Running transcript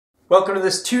Welcome to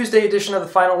this Tuesday edition of the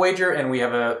Final Wager, and we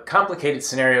have a complicated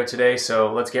scenario today,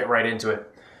 so let's get right into it.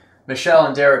 Michelle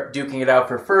and Derek duking it out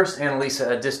for first,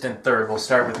 Annalisa a distant third. We'll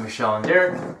start with Michelle and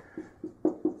Derek.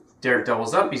 Derek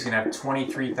doubles up. He's going to have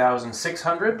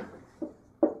 23,600.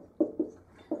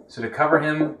 So to cover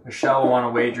him, Michelle will want to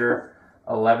wager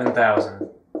 11,000.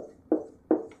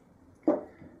 If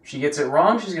she gets it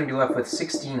wrong, she's going to be left with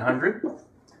 1,600.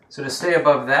 So to stay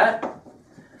above that,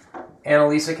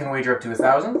 Annalisa can wager up to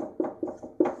 1,000.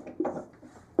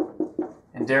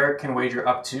 And Derek can wager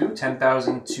up to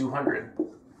 10,200.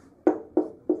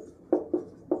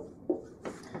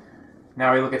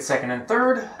 Now we look at second and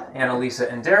third,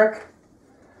 Annalisa and Derek.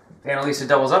 If Annalisa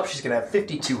doubles up, she's going to have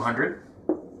 5,200.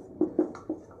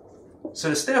 So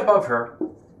to stay above her,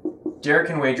 Derek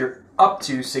can wager up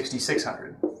to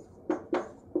 6,600.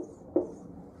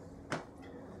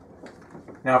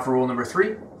 Now for rule number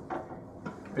 3.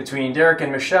 Between Derek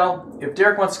and Michelle, if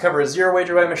Derek wants to cover a zero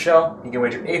wager by Michelle, he can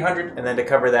wager 800, and then to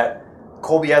cover that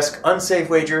Colby-esque unsafe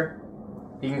wager,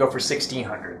 he can go for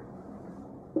 1,600.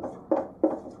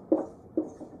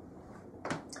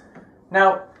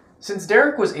 Now, since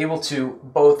Derek was able to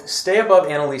both stay above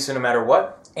Annalisa no matter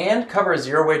what, and cover a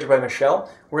zero wager by Michelle,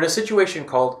 we're in a situation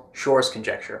called Shor's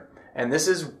conjecture. And this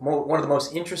is one of the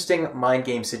most interesting mind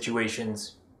game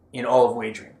situations in all of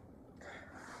wagering.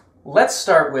 Let's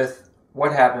start with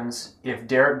what happens if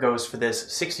Derek goes for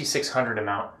this 6,600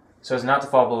 amount, so as not to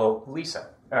fall below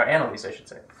Annalisa, I should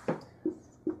say.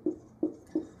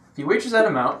 If he wagers that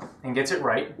amount and gets it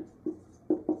right,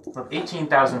 we'll have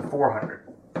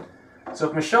 18,400. So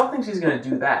if Michelle thinks he's going to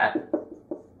do that,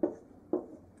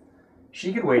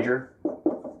 she could wager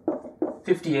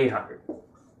 5,800.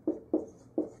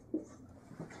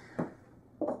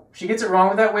 If she gets it wrong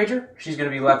with that wager, she's going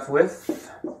to be left with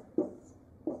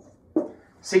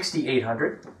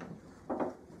 6,800.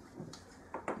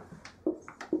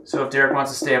 So if Derek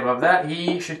wants to stay above that,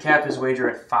 he should cap his wager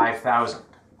at 5,000.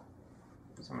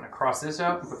 So I'm going to cross this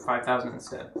out and put 5,000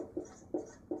 instead.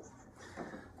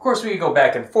 Of course, we could go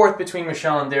back and forth between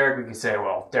Michelle and Derek. We could say,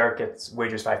 well, Derek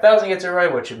wagers 5,000, gets it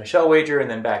right. What should Michelle wager? And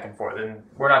then back and forth. And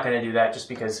we're not going to do that just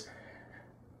because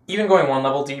even going one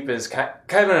level deep is kind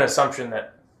of an assumption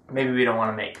that maybe we don't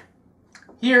want to make.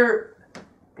 Here,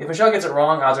 if Michelle gets it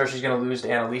wrong, odds are she's going to lose to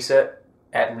Annalisa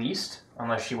at least,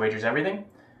 unless she wagers everything.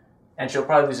 And she'll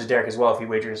probably lose to Derek as well if he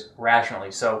wagers rationally.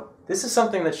 So this is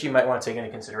something that she might want to take into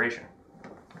consideration.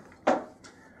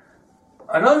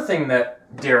 Another thing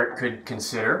that Derek could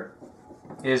consider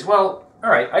is, well,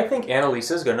 all right, I think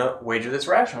Annalisa is going to wager this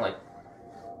rationally.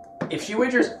 If she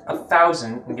wagers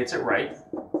 1,000 and gets it right,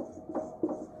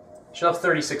 she'll have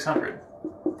 3,600.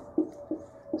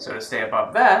 So to stay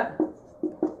above that,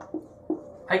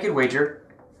 I could wager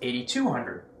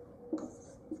 8,200.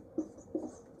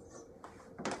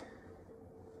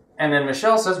 And then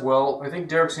Michelle says, well, I think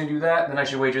Derek's going to do that, then I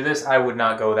should wager this. I would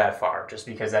not go that far, just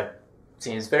because that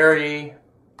seems very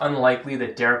unlikely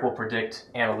that Derek will predict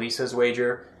Annalisa's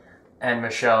wager, and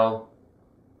Michelle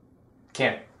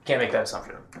can't make that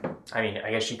assumption. I mean,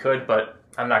 I guess she could, but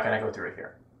I'm not going to go through it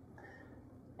here.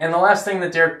 And the last thing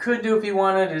that Derek could do if he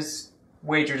wanted is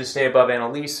wager to stay above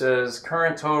Annalisa's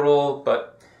current total,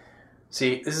 but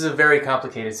see, this is a very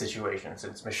complicated situation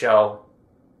since Michelle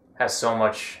has so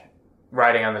much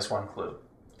riding on this one clue,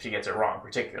 if she gets it wrong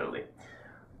particularly.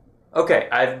 Okay,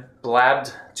 I've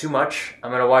blabbed too much.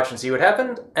 I'm going to watch and see what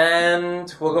happened,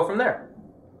 and we'll go from there.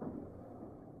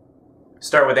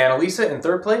 Start with Annalisa in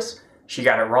third place. She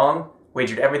got it wrong,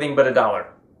 wagered everything but $1.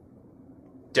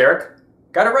 Derek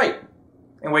got it right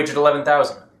and wagered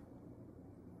 11,000.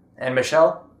 And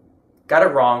Michelle got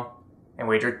it wrong and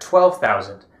wagered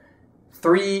 12,000.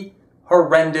 3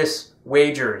 horrendous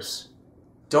wagers.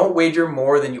 Don't wager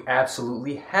more than you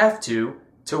absolutely have to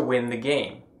win the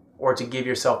game, or to give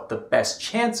yourself the best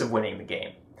chance of winning the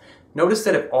game. Notice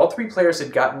that if all 3 players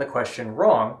had gotten the question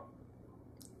wrong,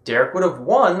 Derek would have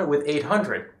won with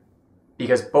 800,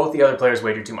 because both the other players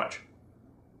wagered too much.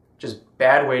 Just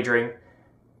bad wagering,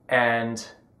 and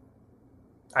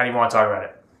I don't even want to talk about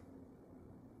it.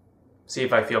 See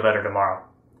if I feel better tomorrow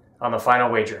on the Final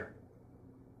Wager.